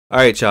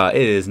Alright y'all, it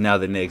is now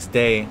the next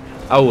day.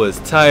 I was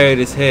tired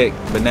as heck,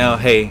 but now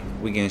hey,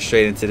 we getting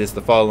straight into this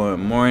the following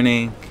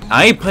morning.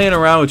 I ain't playing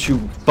around with you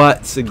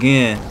butts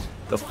again.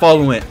 I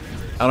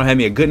don't have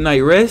me a good night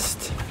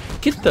rest.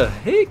 Get the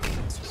heck?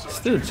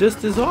 Still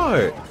just as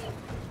hard.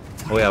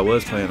 Oh yeah, I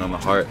was playing on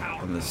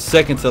the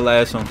second to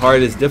last one,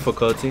 hardest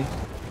difficulty.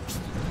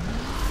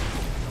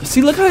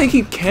 See, look how they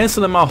keep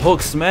canceling my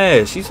Hulk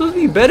smash. She's supposed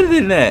to be better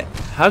than that.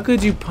 How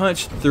could you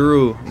punch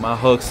through my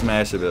Hulk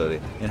smash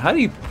ability? And how do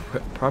you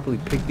properly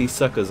pick these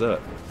suckers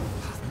up?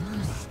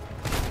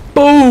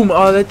 Boom!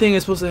 Oh, that thing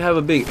is supposed to have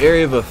a big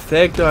area of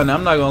effect on it.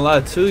 I'm not gonna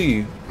lie to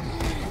you.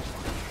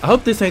 I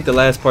hope this ain't the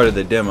last part of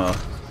the demo.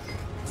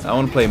 I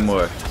want to play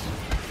more.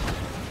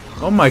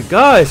 Oh my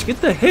gosh,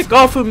 get the heck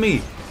off of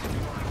me.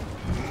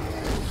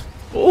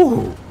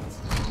 Ooh.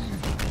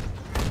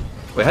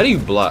 Wait, how do you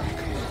block?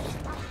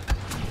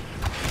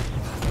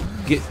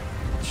 Get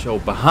your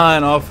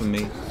behind off of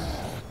me.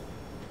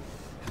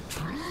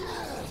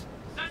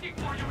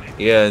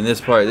 Yeah, and this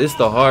is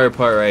the hard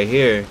part right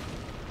here.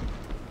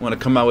 Want to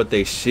come out with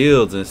their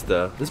shields and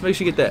stuff. Let's make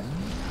sure you get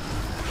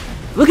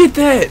that. Look at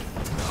that!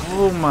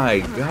 Oh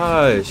my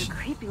gosh.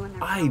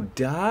 I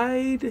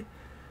died?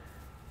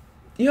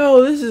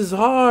 Yo, this is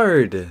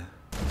hard.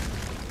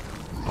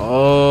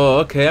 Oh,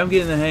 okay, I'm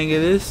getting the hang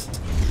of this.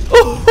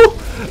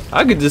 Oh,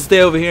 I could just stay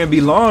over here and be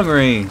long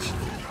range.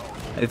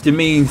 If it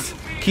means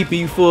keeping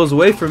you fools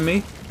away from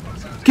me.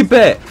 Get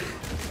back.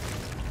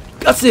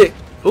 That's it.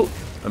 Oh,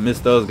 I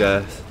missed those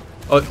guys.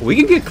 Oh, we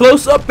can get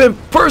close up and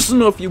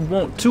personal if you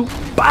want to.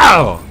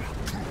 Bow.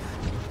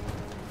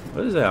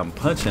 What is that? I'm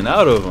punching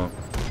out of them.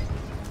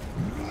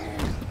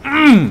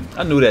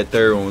 I knew that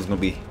third one was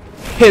gonna be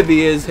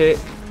heavy as heck.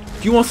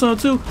 You want some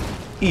too?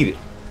 Eat it.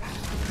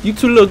 You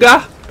too, little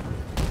guy.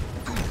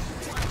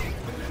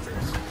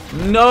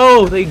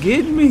 No, they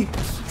getting me.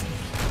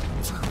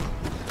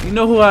 You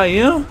know who I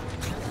am?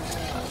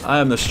 I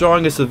am the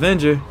strongest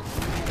Avenger.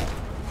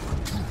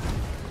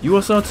 You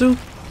want some too,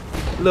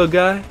 little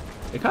guy?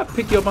 Hey, can I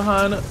pick your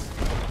behind up?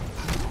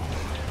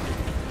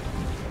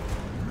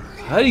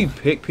 How do you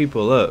pick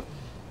people up?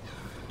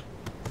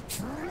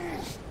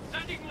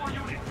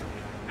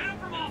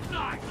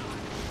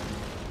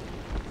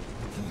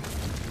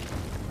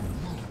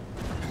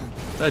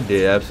 I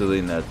did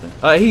absolutely nothing.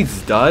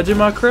 He's dodging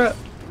my crap.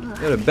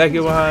 Gotta back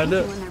it behind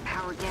up.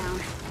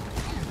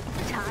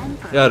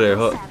 Get out of there,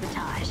 Hulk.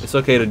 It's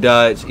okay to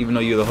dodge, even though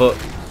you're the Hulk.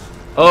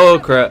 Oh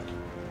crap.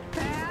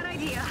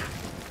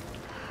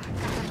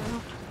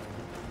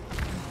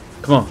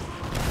 Come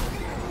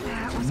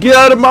on. Get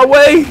out of my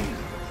way!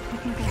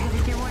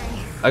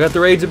 I got the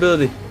rage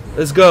ability.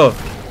 Let's go.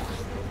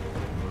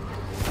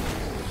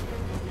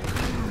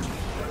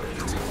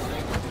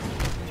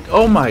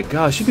 Oh my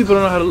gosh, you people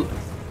don't know how to...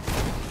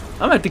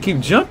 I'm gonna have to keep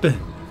jumping.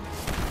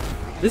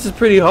 This is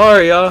pretty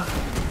hard, y'all.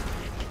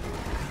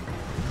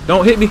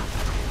 Don't hit me.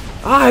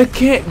 I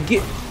can't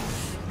get...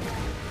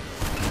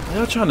 Are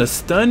y'all trying to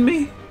stun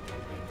me?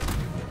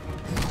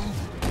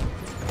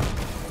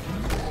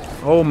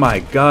 Oh my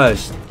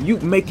gosh. You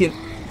make it...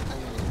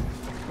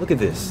 Look at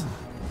this.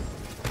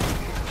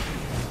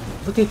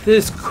 Look at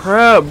this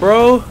crap,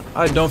 bro.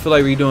 I don't feel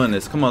like redoing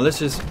this. Come on, let's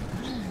just...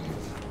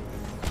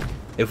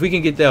 If we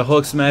can get that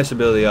Hulk smash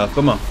ability off.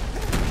 Come on.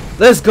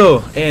 Let's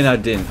go! And I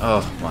didn't.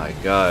 Oh my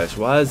gosh.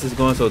 Why is this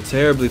going so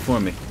terribly for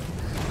me?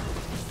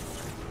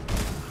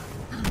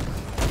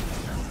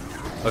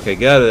 Okay,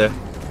 get out of there.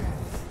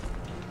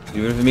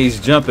 Even if he's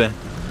jumping.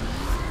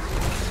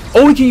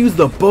 Oh, we can use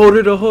the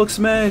boulder to Hulk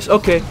smash?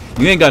 Okay.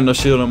 You ain't got no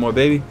shield no more,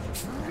 baby.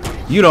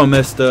 You don't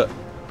messed up.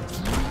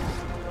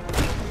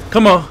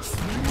 Come on.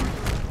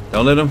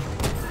 Don't let him.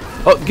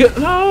 Oh, get.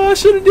 No, I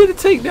should have did a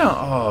takedown.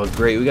 Oh,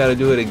 great. We got to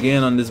do it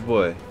again on this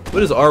boy.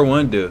 What does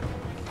R1 do?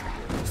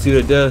 See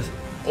what it does?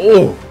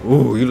 Oh,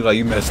 ooh, you look like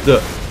you messed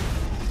up.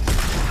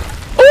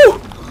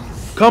 Oh,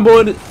 combo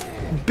in the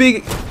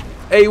big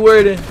A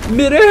word in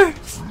midair.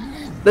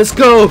 Let's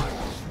go.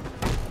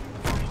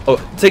 Oh,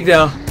 take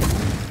down.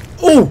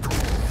 Ooh,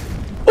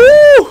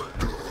 ooh.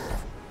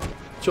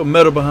 Get your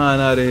metal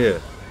behind out of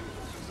here.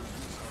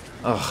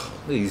 Oh,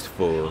 these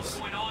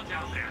fools.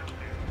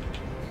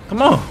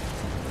 Come on.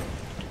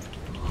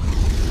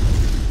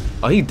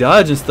 Oh, he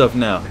dodging stuff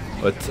now.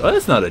 Oh,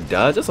 that's not a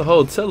dodge. That's a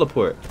whole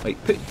teleport.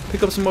 Like,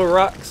 pick up some more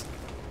rocks.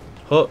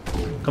 Hook.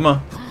 Come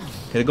on.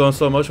 Can it go in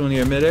slow motion when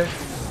you're in midair?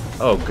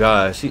 Oh,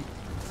 gosh.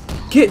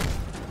 Can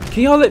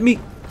y'all let me...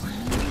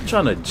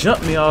 Trying to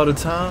jump me all the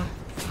time.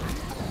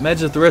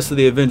 Imagine if the rest of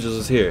the Avengers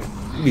was here.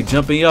 You'd be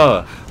jumping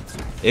y'all.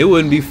 It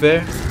wouldn't be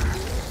fair.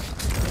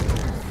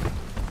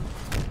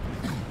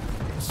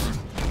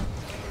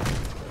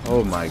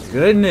 Oh, my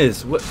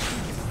goodness. What?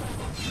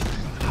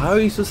 How are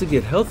you supposed to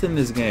get health in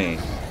this game?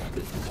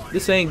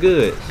 This ain't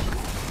good.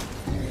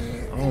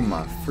 Oh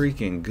my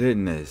freaking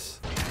goodness.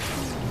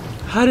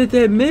 How did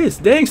that miss?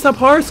 Dang, stop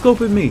hard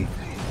scoping me.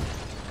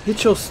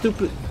 Hit your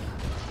stupid...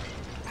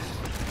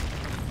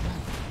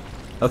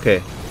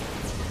 Okay.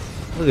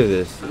 Look at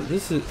this.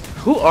 This is...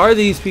 Who are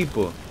these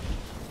people?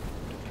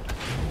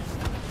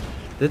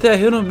 Did that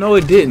hit him? No,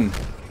 it didn't.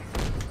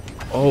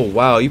 Oh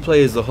wow, you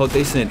play as the Hulk.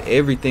 They send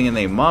everything and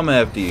they mama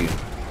after you.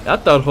 I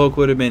thought Hulk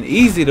would have been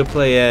easy to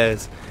play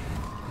as.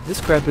 This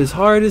crap is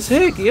hard as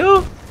heck,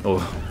 yo.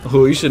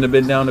 Oh, you shouldn't have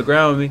been down the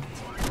ground with me.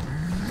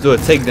 Do a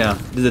takedown.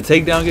 Does a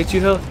takedown get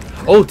you health?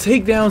 Oh,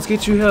 takedowns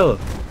get you health.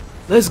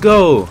 Let's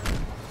go.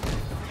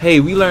 Hey,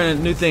 we learn a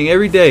new thing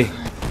every day.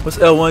 What's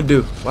L1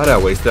 do? Why did I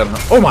waste that on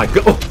her? Oh my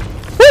god.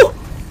 Oh,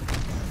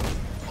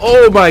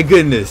 oh my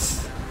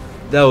goodness.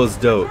 That was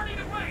dope.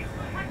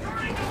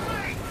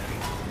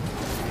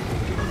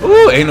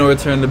 Ooh, ain't no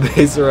return to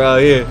base around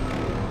here.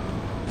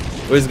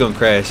 Where's it gonna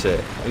crash at?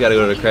 We gotta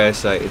go to the crash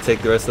site and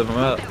take the rest of them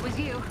out. That was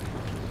you.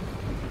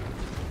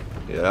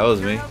 Yeah, that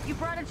was me. You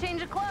brought a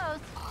change of clothes.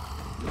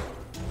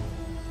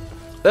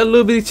 That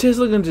little bitty chest,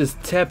 look at him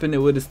just tapping it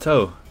with his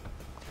toe.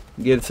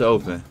 Get it to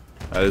open.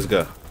 Alright, let's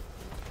go.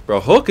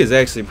 Bro, Hulk is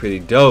actually pretty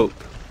dope.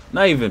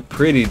 Not even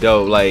pretty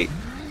dope, like,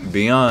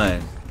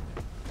 beyond.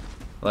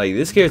 Like,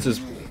 this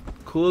character's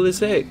cool as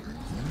heck.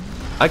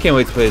 I can't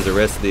wait to play as the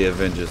rest of the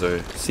Avengers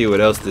or see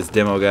what else this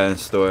demo got in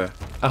store.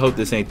 I hope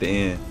this ain't the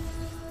end.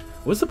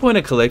 What's the point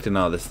of collecting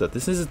all this stuff?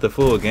 This isn't the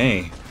full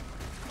game.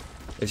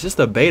 It's just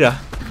a beta.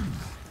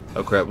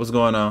 Oh crap, what's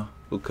going on?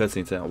 Ooh,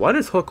 cutscene time. Why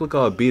does Hulk look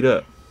all beat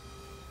up?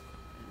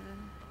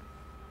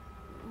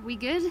 We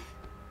good?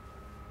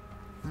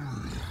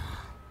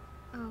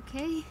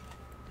 Okay.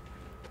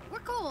 We're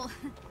cool.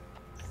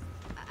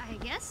 I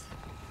guess.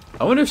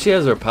 I wonder if she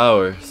has her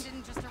powers.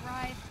 Didn't just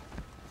arrive.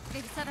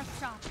 They've set up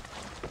shop.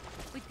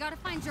 We've got to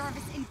find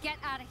Jarvis and get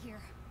out of here.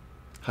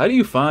 How do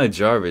you find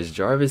Jarvis?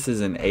 Jarvis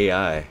is an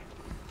AI.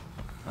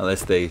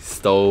 Unless they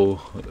stole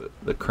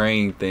the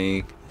crane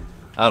thing.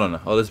 I don't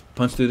know. Oh, let's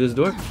punch through this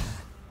door.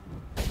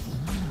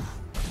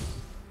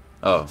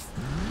 Oh.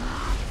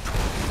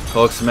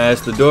 Hulk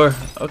smashed the door.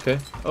 Okay.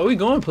 Oh, we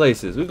going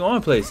places. We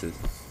going places.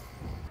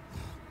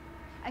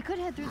 I could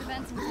head through the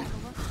vents and take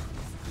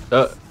a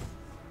look.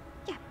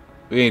 Yeah.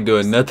 We ain't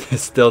doing nothing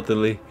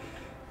stealthily.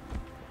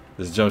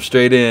 Just jump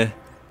straight in.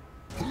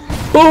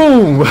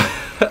 Boom!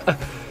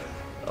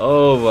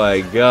 Oh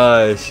my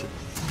gosh.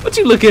 What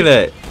you looking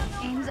at?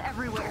 Aim's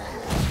everywhere.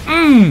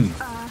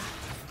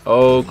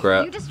 Oh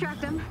crap. You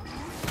distract them.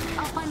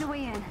 I'll find a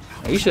way in.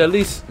 You should at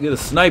least get a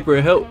sniper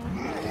and help.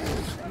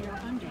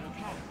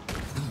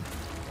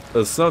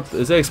 Is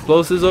there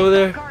explosives over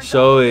there?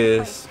 Sure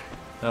is.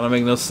 That don't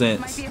make no Might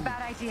sense. be a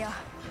bad idea.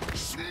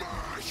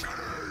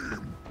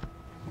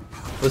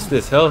 What's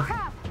this, health?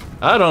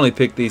 I'd only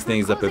pick these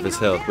things up if it's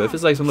health, but if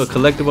it's like some little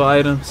collectible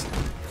items.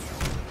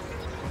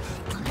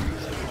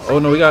 Oh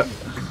no, we got.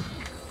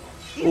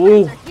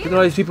 Ooh, look at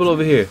all these people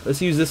over here.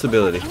 Let's use this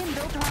ability.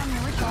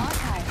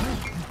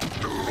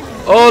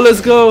 Oh,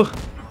 let's go.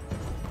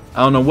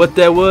 I don't know what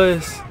that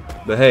was,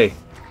 but hey.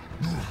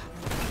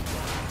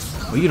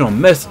 Well, you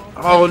don't mess.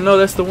 Oh no,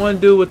 that's the one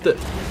dude with the.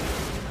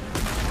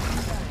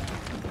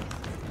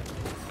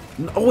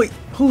 Oh wait,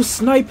 who's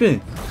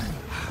sniping?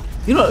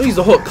 You know, use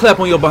the Hulk clap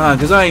on your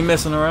behind, cause I ain't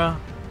messing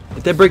around.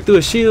 Did that break through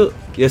a shield?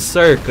 Yes,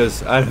 sir.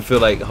 Cause I didn't feel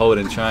like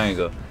holding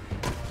triangle.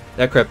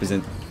 That crap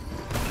isn't.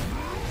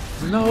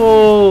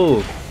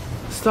 No,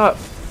 stop.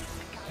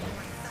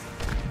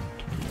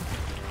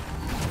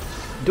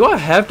 Do I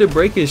have to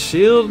break his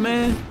shield,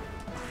 man?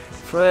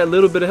 For that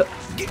little bit of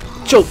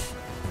help. Choke.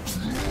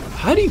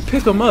 How do you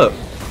pick him up?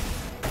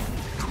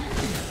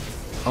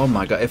 Oh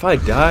my god, if I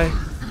die.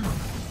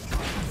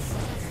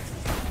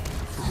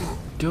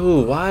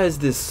 Dude, why is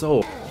this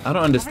so... I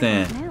don't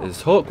understand.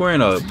 Is Hulk wearing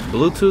a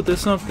Bluetooth or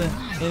something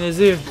in his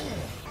ear?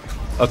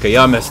 Okay,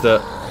 y'all messed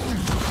up.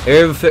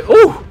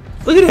 Ooh,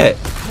 look at that.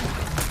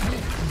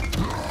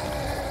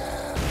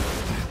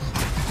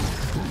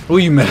 Oh,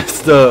 you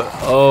messed up.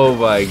 Oh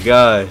my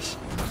gosh.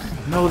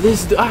 No,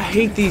 I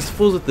hate these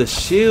fools with the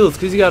shields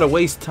because you gotta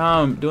waste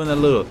time doing that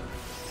little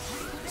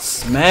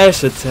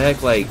smash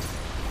attack. Like,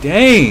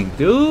 dang,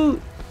 dude.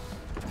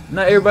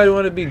 Not everybody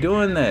want to be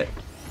doing that.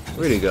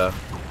 Where'd he go?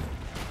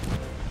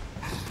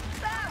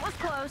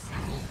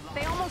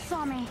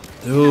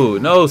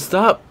 Dude, no,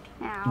 stop.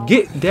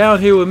 Get down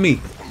here with me.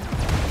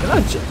 Can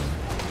I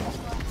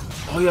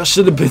oh, y'all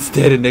should have been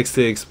standing next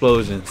to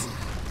explosions.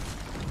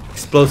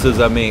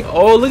 Explosives, I mean.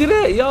 Oh, look at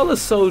that. Y'all are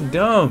so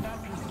dumb.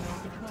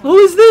 Who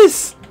is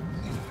this?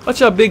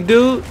 Watch out, big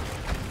dude.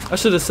 I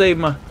should have saved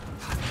my...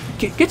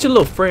 Get your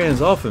little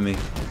friends off of me.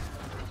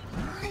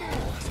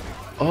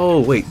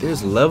 Oh, wait.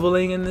 There's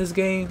leveling in this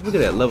game? Look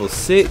at that. Level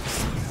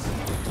 6.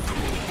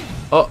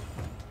 Oh,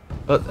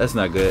 that's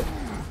not good.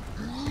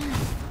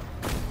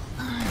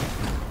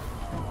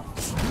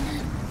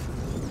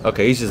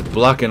 Okay, he's just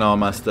blocking all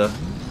my stuff.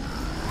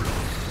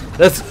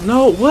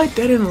 No, what?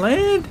 That didn't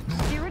land?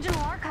 The original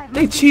archive.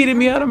 They cheated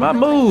me out of my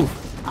move.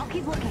 I'll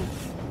keep looking.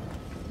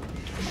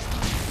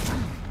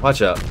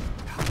 Watch out.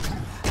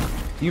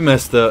 You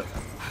messed up.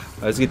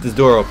 Let's get this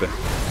door open.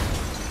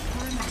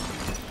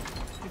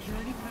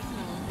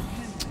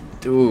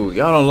 Dude,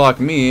 y'all don't lock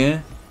me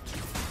in.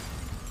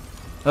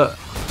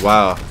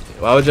 Wow.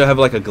 Why would y'all have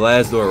like a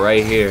glass door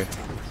right here?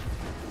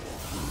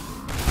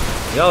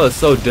 Y'all are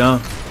so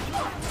dumb.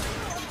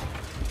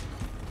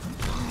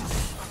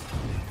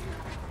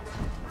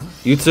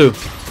 You too.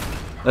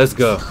 Let's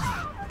go.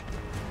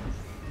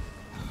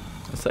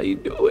 That's how you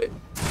do it.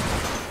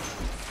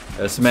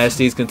 Let's smash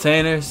these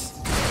containers.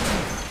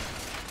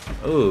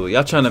 Ooh,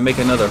 y'all trying to make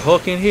another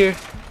Hulk in here?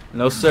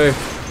 No, sir.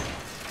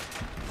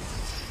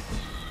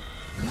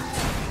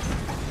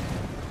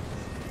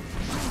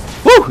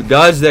 Woo!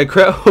 Dodge that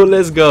crap. Oh,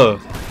 let's go.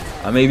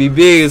 I may be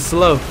big and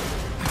slow.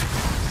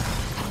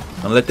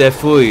 Don't let that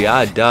fool you.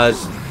 I dodge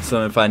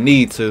some if I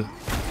need to.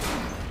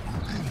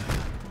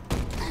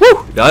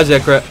 Woo! Dodge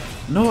that crap.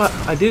 No,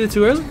 I did it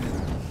too early.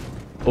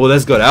 Oh,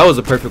 let's go. That was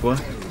a perfect one.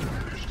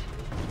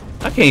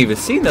 I can't even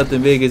see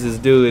nothing big as this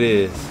dude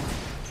is.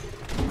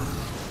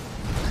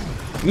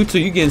 You two,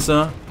 you getting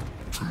some.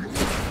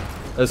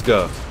 Let's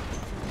go.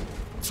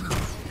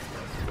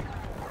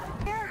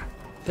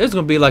 There's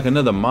gonna be like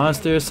another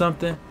monster or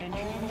something.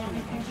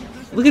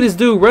 Look at this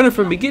dude running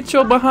from me. Get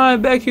your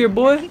behind back here,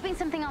 boy. Keeping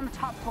something on the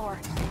top floor.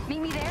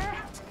 Meet me there.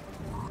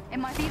 It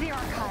might be the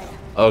archive.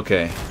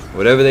 Okay,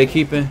 whatever they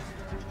keeping,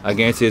 I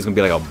guarantee it's gonna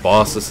be like a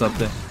boss or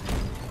something.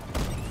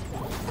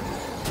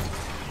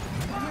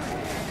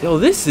 Yo,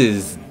 this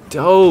is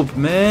dope,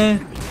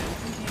 man.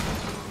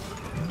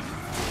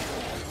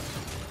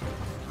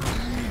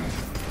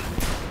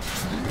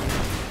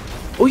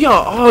 Oh, y'all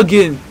all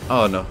getting.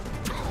 Oh no.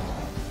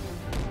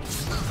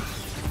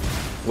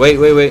 Wait.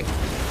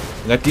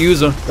 I got to use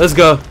them. Let's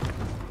go.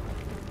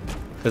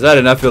 Cause I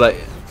did not feel like.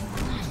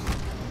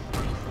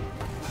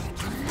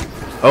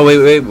 Oh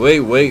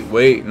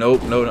wait.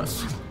 Nope. No.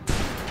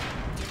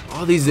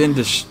 All these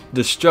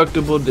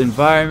indestructible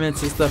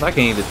environments and stuff. I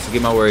can't even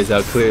get my words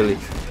out clearly.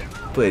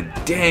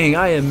 But dang,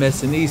 I am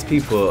messing these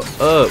people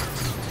up.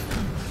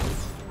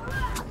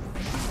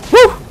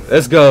 Woo!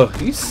 Let's go.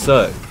 You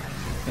suck.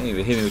 Can't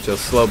even hit me with your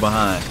slow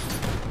behind.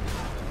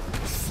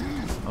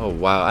 Oh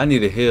wow, I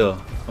need a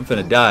heal. I'm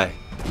finna die.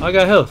 Oh, I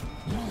got health.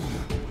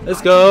 Let's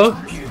go.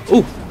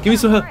 Ooh, give me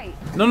some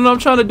health. No, I'm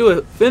trying to do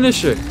a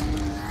finisher.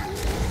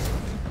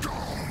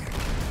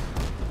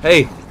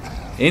 Hey,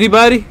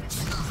 anybody?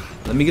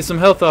 Let me get some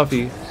health off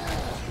you.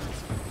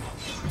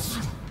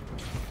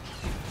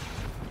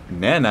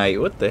 Nanite,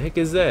 what the heck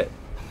is that?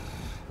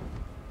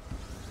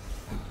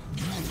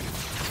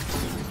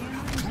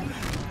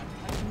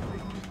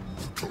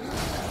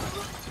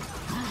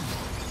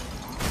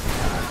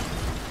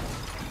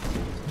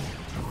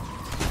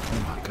 Oh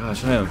my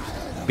gosh, I am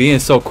being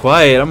so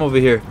quiet. I'm over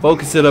here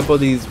focusing up on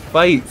these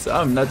fights.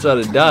 I'm not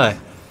trying to die.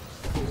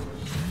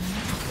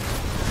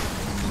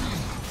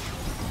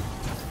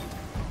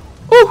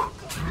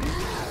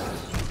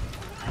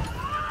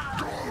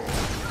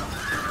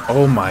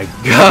 Oh my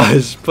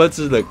gosh,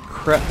 punches the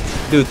crap.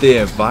 Dude,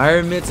 the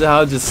environments,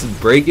 how I'm just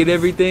breaking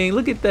everything.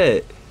 Look at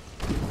that.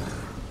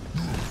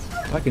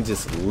 If I can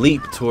just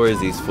leap towards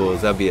these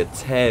fools, that'd be a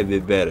tad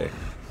bit better.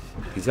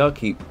 Because y'all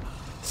keep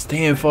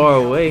staying far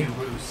away.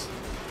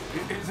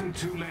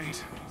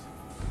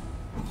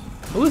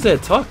 Who is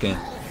that talking?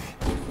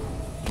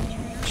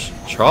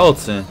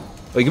 Charlton.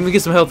 Wait, let me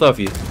get some health off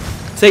you.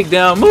 Take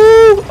down,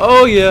 move.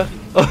 Oh yeah.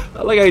 Oh,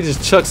 I like how he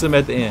just chucks him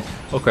at the end.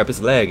 Oh crap, it's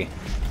lagging.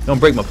 Don't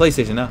break my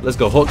PlayStation now. Let's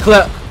go. Hulk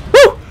clap.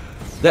 Woo!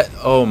 That.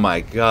 Oh my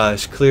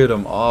gosh. Cleared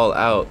them all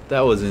out. That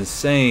was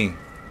insane.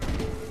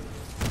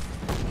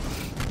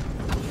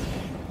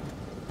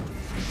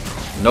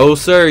 No,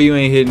 sir. You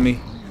ain't hitting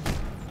me.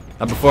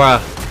 Not before I.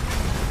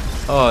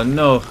 Oh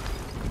no.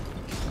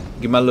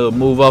 Get my little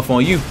move off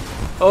on you.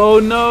 Oh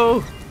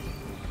no.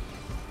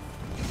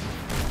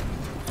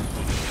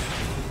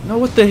 No,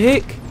 what the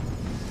heck?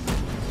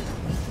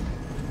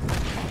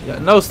 Yeah,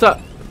 no, stop.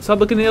 Stop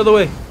looking the other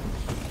way.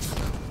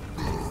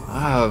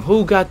 Ah,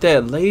 who got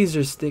that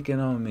laser sticking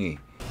on me?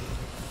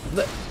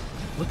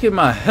 Look at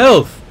my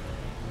health.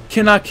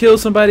 Can I kill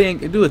somebody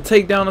and do a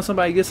takedown on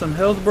somebody and get some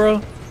health,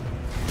 bro?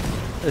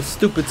 That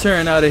stupid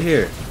turn out of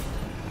here.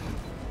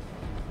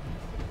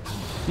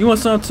 You want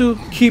some too?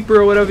 Keeper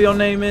or whatever your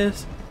name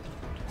is.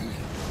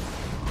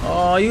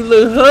 Oh, you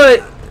look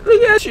hood.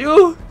 Look at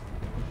you.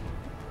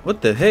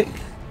 What the heck?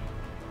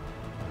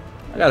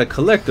 I got a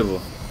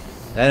collectible.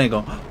 That ain't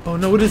gonna. Oh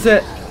no, what is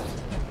that?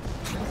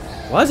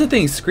 Why is that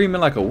thing screaming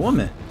like a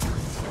woman?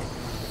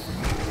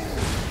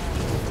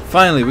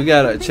 Finally, we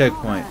got a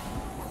checkpoint.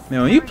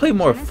 Man, when you play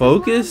more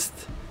focused,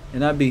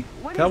 and I be...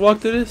 Can I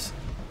walk through this?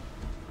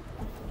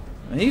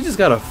 Man, you just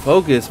gotta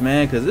focus,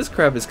 man, because this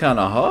crap is kind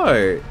of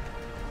hard.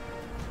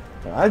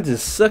 I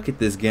just suck at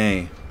this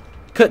game.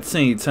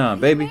 Cutscene time,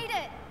 baby.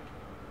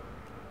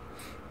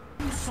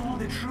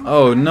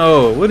 Oh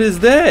no, what is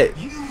that?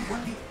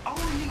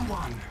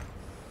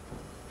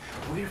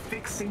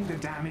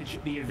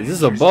 Is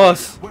this a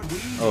boss?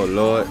 Oh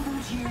lord.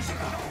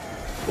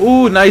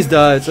 Ooh, nice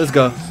dodge. Let's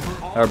go.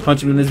 Alright,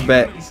 punch him in his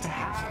back.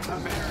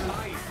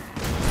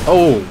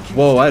 Oh,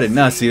 whoa, I did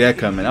not see that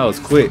coming. That was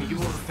quick.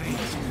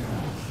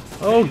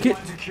 Oh, get.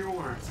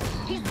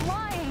 He's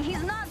lying.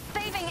 He's not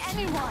saving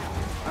anyone.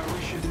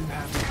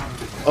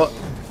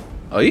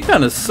 Oh, you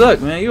kind of suck,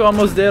 man. You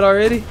almost dead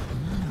already.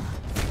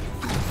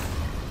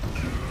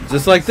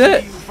 Just like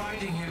that.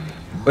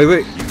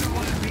 Wait.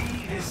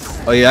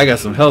 Oh yeah, I got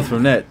some health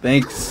from that.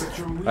 Thanks.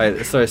 Alright,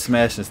 let's start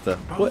smashing stuff.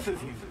 What?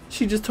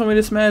 She just told me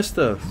to smash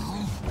stuff.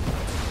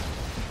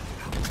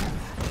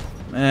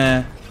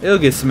 Man, it'll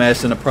get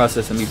smashed in the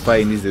process of me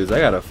fighting these dudes. I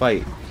gotta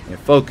fight and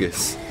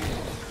focus.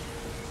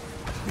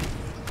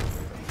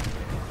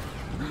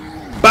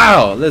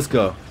 Bow! Let's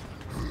go.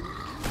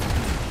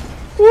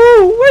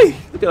 Woo! Wait!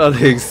 Look at all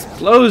the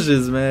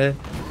explosions, man.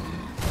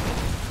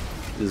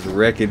 Just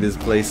wrecking this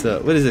place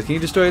up. What is it? Can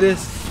you destroy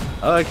this?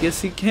 Oh, I guess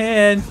he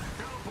can.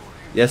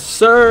 Yes,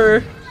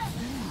 sir.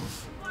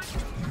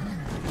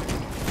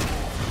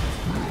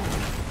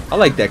 I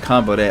like that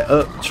combo, that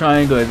up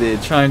triangle and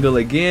then triangle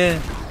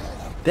again.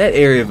 That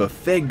area of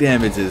effect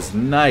damage is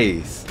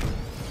nice.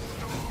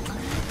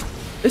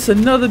 It's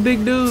another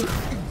big dude.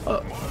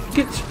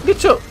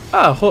 Get your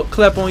Hulk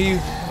clap on you.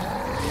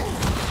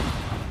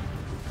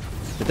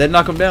 Did that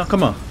knock him down?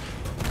 Come on.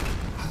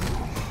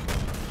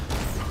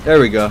 There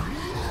we go.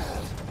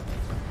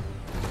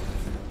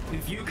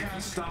 If you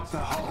can't stop the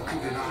Hulk,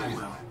 then I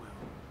will.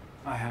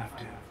 I have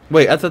to.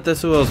 Wait, I thought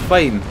that's who I was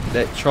fighting.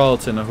 That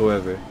Charlton or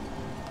whoever.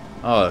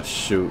 Oh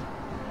shoot.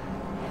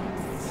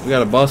 We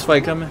got a boss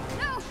fight coming?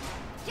 No!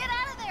 Get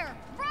out of there!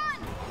 Run!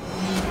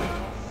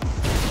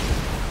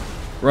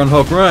 Run,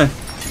 Hulk, run!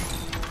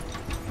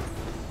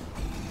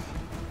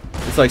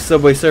 It's like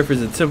Subway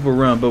Surfers and Temple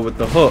Run, but with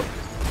the Hulk.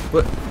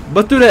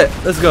 But through that!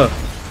 Let's go!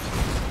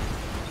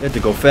 You have to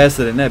go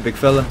faster than that, big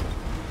fella.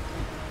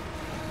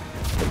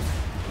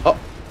 Oh!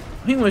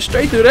 He went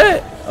straight through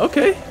that!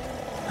 Okay.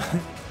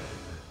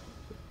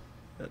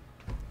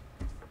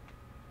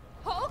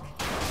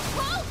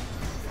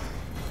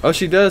 Oh,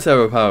 she does have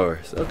her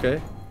powers.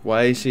 Okay.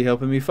 Why is she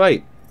helping me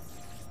fight?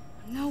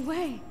 No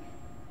way.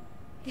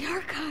 The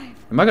archive.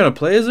 Am I gonna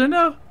play as her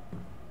now?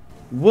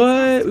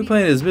 What? We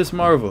playing as Miss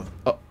Marvel.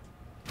 Oh.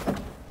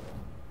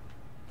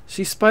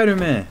 She's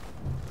Spider-Man.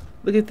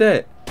 Look at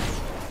that.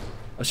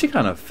 Oh, she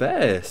kind of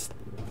fast.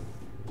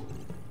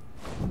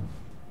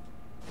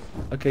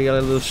 Okay, got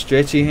a little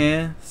stretchy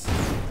hands.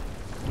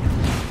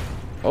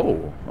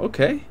 Oh,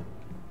 okay.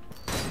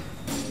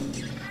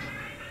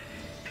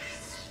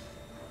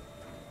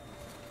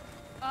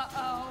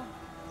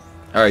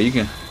 Alright, you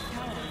can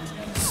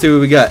see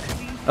what we got.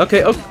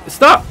 Okay, oh,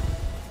 stop!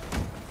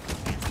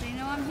 They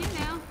know I'm here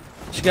now.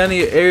 She got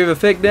any area of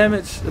effect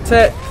damage?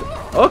 Attack?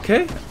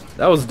 Okay,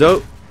 that was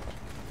dope.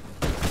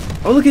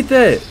 Oh, look at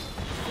that!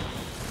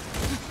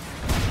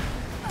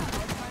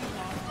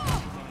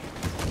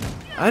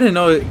 I didn't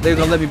know they were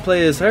gonna let me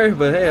play as her,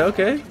 but hey,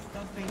 okay.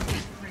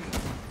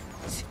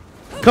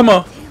 Come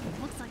on!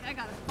 Looks like I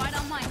got a fight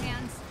on my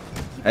hands.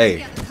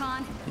 Hey,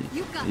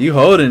 You you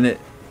holding it.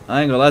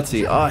 I ain't gonna lie to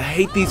you. Oh, I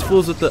hate these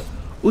fools with the...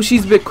 Ooh,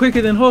 she's a bit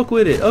quicker than Hulk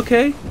with it.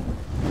 Okay.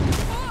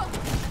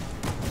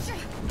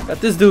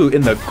 Got this dude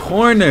in the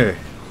corner.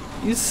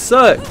 You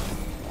suck.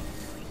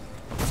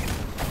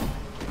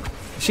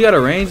 She got a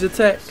ranged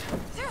attack.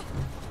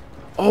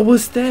 Oh,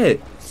 what's that?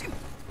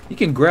 You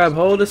can grab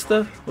hold of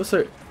stuff? What's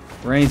her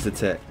ranged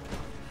attack?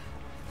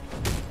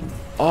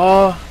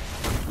 Oh.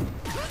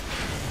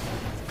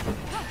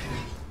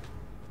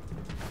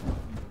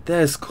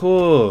 That's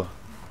cool.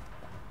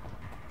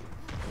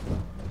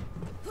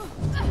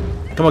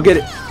 Come on, get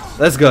it.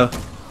 Let's go.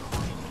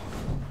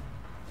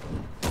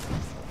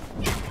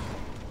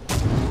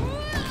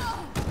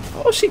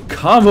 Oh, she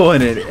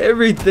comboing it.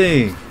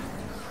 Everything.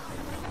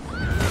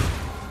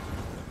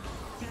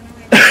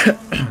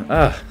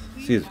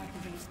 Excuse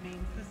me.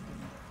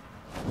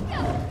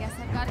 Guess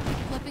I've got to keep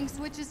flipping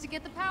switches to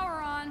get the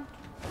power on.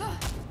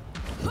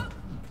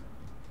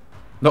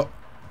 No.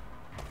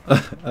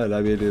 I'm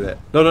not gonna do that.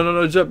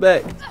 No, jump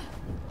back.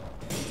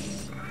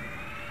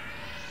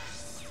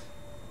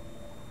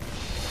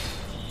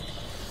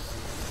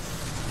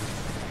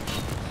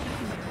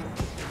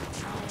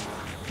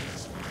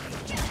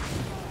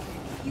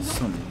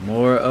 Some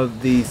more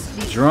of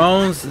these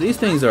drones. These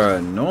things are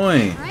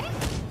annoying.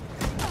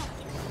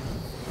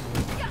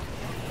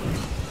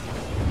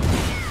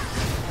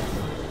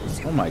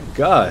 Oh my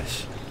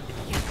gosh.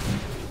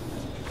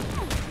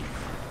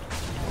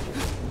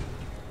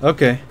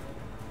 Okay.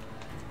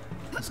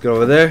 Let's go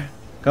over there.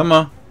 Come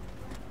on.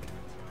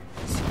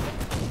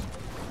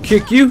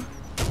 Kick you.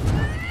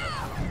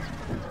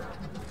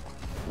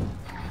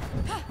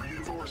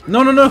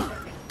 No.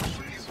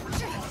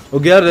 Oh,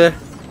 get out of there.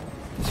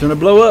 It's gonna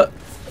blow up.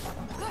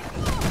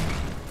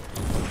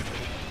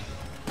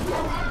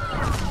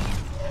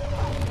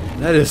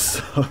 That is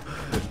so...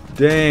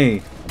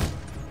 Dang.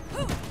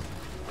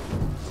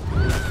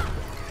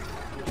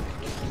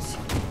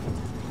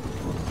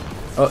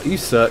 Oh, you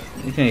suck.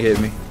 You can't hit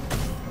me.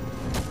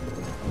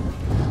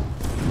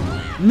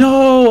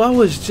 No, I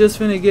was just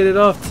finna get it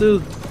off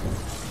too.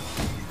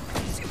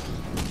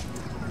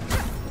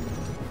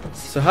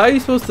 So how are you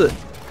supposed to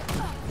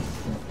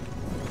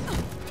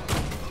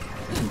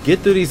get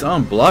through these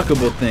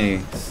unblockable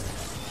things?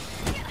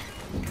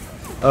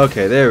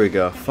 Okay, there we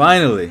go.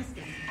 Finally.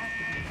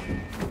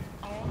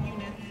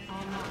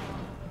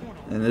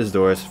 And this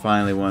door is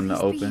finally one to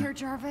open. Here,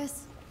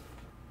 Jarvis.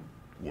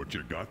 What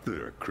you got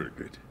there,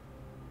 Cricket?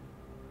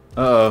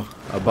 Uh-oh.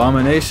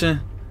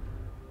 Abomination?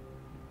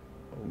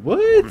 What?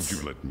 Wouldn't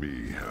you let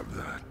me have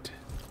that?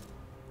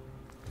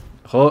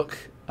 Hulk,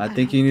 I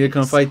think you need to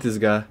come fight this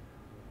guy.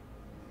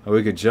 Or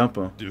we could jump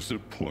him.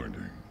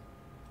 Disappointing.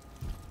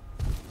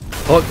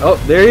 Hulk, oh,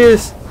 there he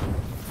is.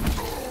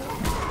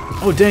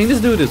 Oh, dang, this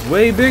dude is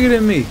way bigger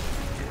than me.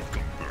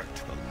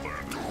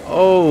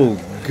 Oh,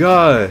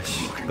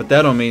 gosh. But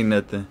that don't mean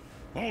nothing.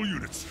 All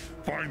units,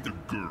 find the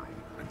girl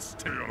and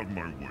stay out of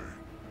my way.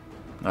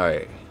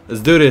 Alright,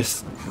 let's do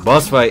this.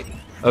 Boss fight.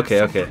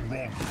 Okay, okay.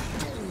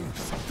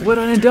 What,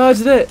 I didn't dodge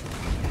that?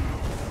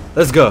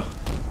 Let's go.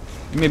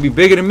 You may be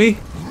bigger than me.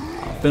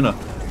 I'm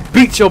finna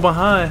beat your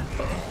behind.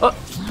 Oh,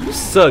 you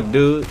suck,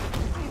 dude.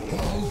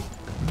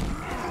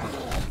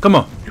 Come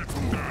on.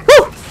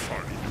 Woo!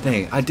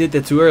 Dang, I did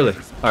that too early.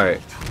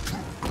 Alright.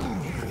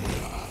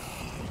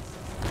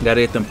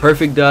 Gotta get them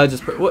perfect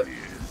dodges. What?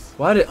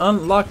 Why did it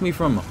unlock me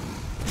from him?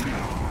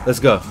 Let's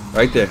go.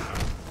 Right there.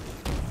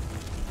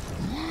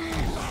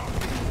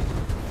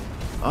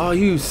 Oh,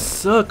 you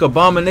suck,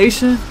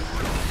 Abomination.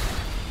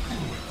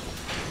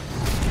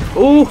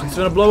 Ooh, he's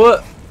gonna blow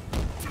up.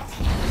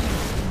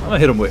 I'm gonna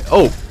hit him with.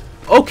 Oh,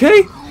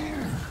 okay.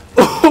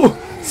 Oh,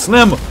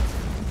 slam him.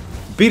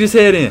 Beat his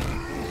head in.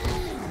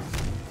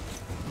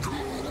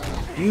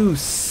 You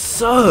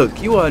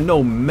suck. You are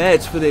no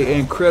match for the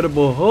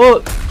Incredible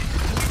Hulk.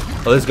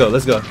 Oh, let's go.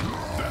 Let's go.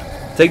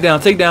 Take down.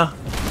 Take down.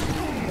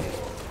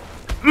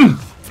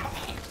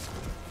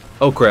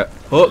 Oh crap.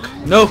 Hulk.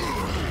 No.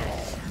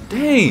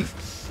 Dang.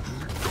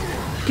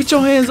 Get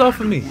your hands off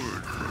of me.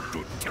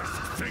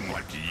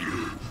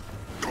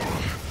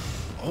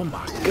 Oh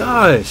my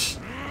gosh.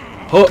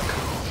 Hulk.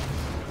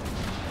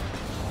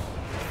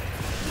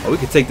 Oh, we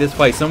could take this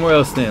fight somewhere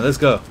else then. Let's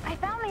go. I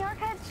found the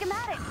archive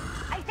schematic.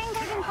 I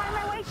think I can find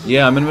my way to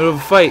Yeah, I'm in the middle of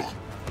a fight.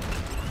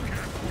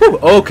 Whew.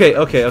 Okay,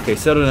 okay, okay.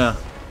 Settle down.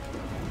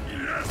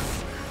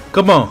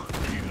 Come on.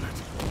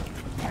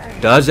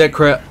 Dodge that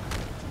crap.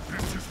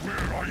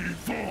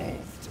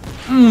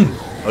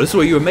 Oh, this is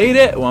where you were made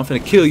at? Well, I'm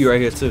finna kill you right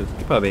here too.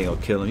 You probably ain't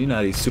gonna kill him. You know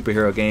how these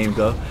superhero games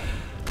go.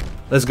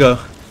 Let's go.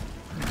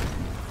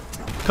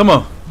 Come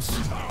on.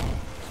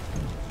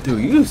 Dude,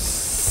 you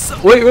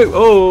wait, wait.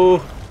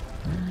 Oh.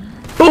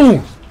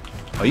 Boom.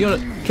 Oh, you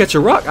wanna catch a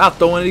rock? I'll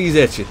throw one of these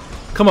at you.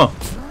 Come on.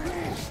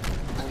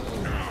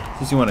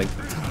 Since you wanna.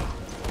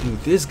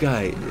 Dude, this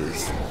guy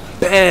is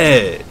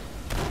bad.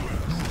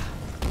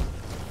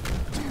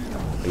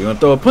 You wanna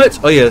throw a punch?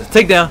 Oh yeah,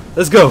 take down.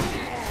 Let's go.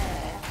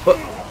 Oh.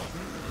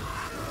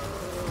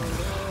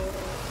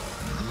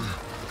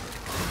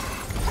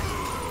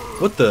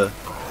 What the?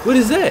 What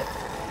is that?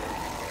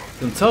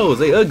 Them toes,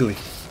 they ugly.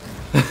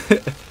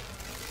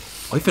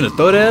 Oh, you finna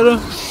throw that at him?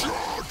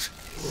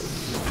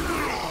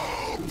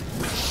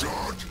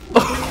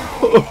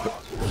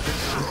 Oh,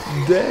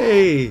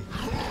 dang.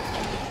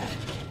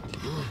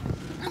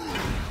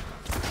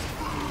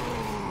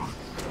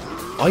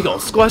 Oh, you gonna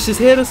squash his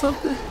head or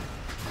something?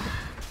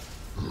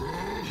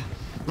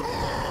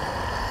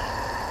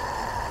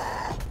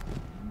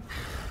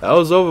 I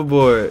was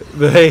overboard,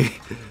 but hey,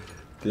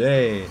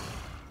 dang.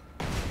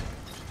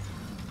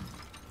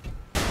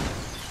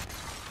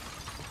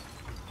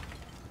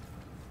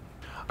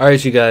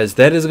 Alright, you guys,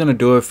 that is going to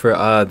do it for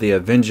the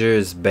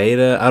Avengers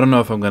beta. I don't know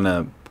if I'm going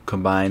to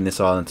combine this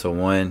all into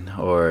one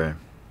or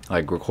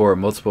like record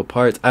multiple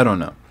parts. I don't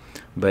know.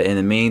 But in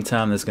the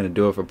meantime, that's going to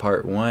do it for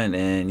part one.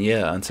 And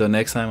yeah, until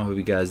next time, I hope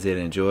you guys did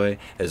enjoy.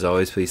 As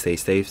always, please stay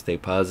safe, stay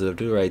positive,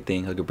 do the right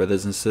thing, hug your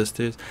brothers and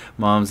sisters,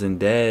 moms and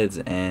dads.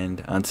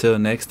 And until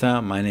next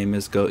time, my name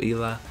is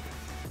GOATEli.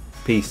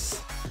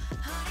 Peace.